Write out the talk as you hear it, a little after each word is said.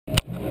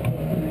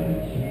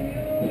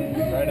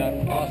Right on.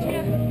 Awesome.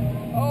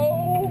 Yeah.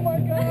 Oh my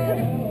god.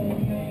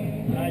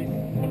 Nice.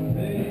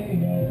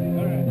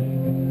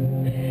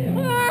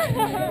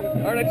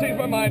 Alright, I changed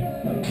my mind.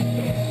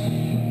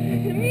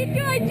 Me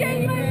too, I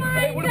changed my mind.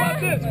 Hey, what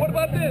about this? What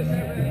about this?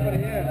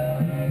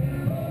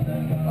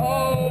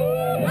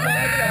 Oh my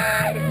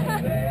god.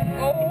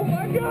 Oh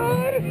my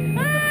god.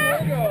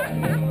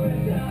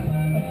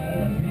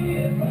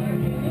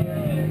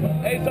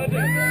 Hey,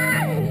 Sanjay.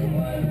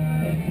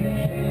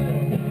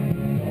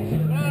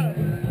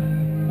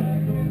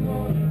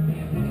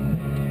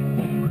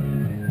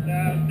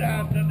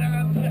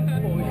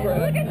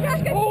 Look at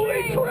Jessica.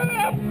 Holy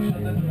crap!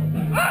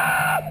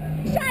 Ah!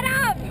 Shut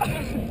up!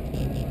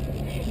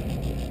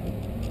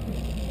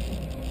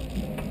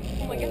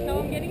 Oh my god, now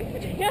I'm getting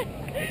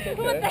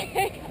What the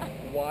heck?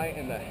 Why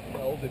in the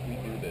hell did we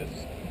do this?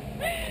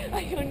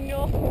 I don't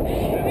know.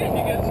 If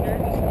you get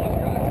scared, just close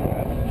your eyes.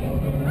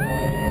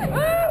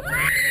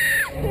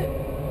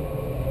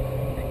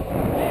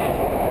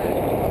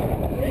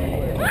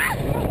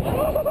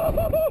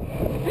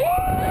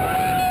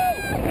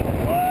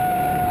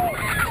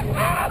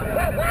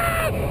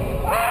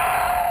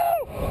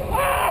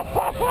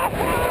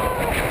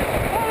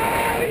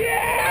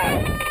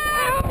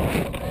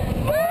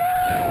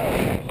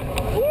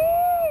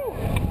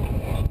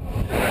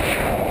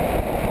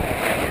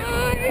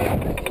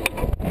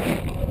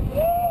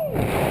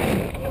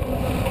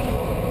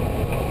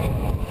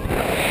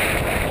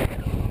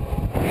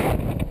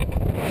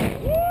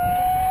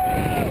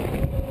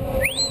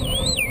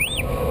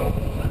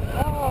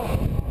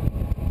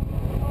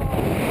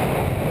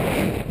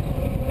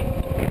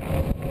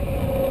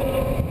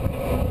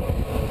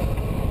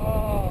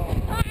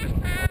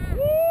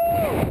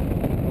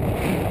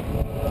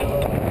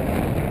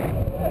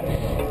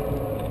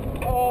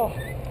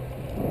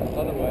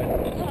 Other way.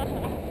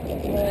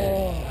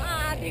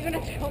 They're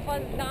gonna drop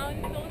us down,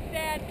 so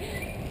sad.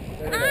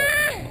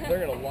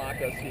 They're gonna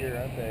lock us here,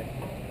 aren't they?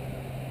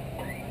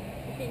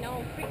 Okay, now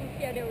I'm freaking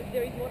scared.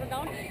 There is water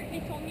down. They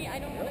told me I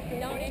don't want to sit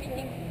down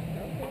anything.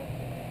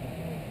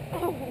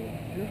 Oh.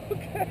 You're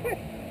okay.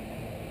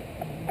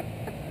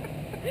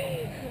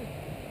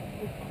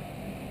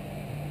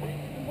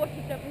 What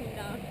is happening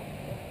now?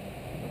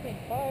 Okay.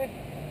 Bye.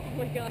 Oh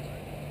my gosh.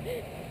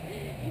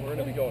 We're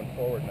gonna be going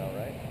forward now,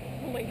 right?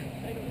 Oh my gosh,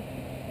 I don't know.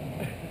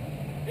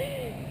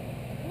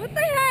 What the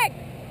heck?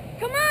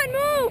 Come on,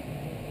 move!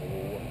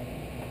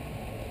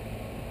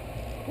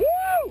 Woo!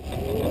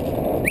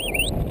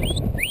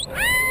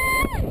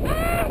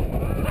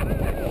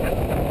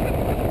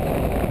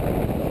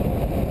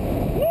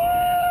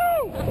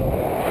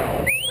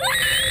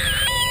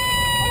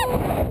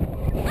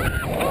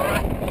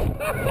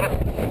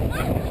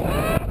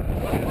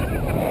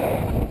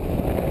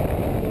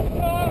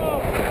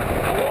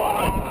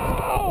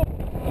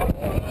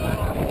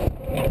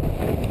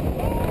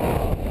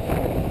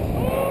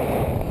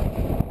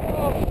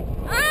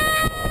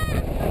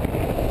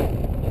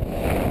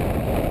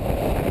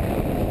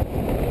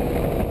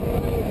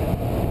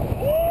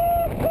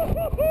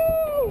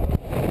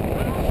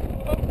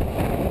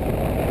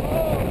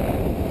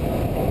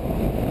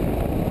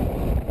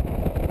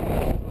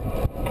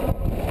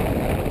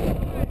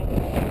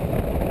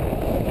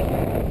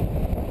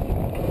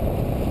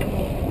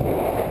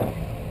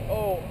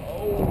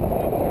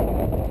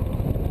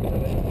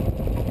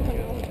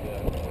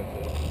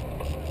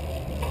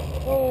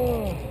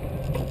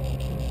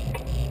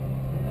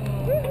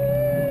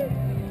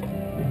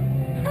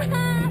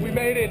 We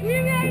made it!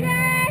 We made it!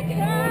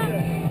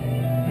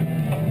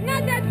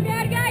 Not that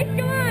bad, guys.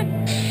 Come on!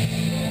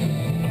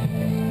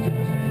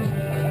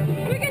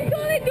 We can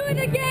totally do it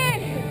again!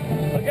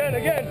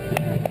 Again!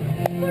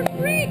 For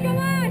free, come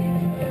on!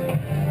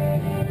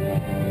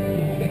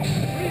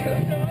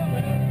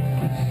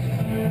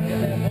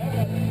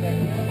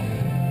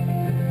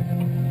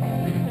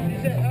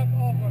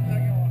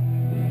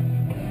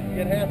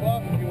 Get half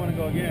off if you want to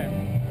go again.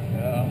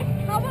 Yeah.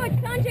 How about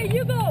Sanjay,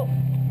 you go?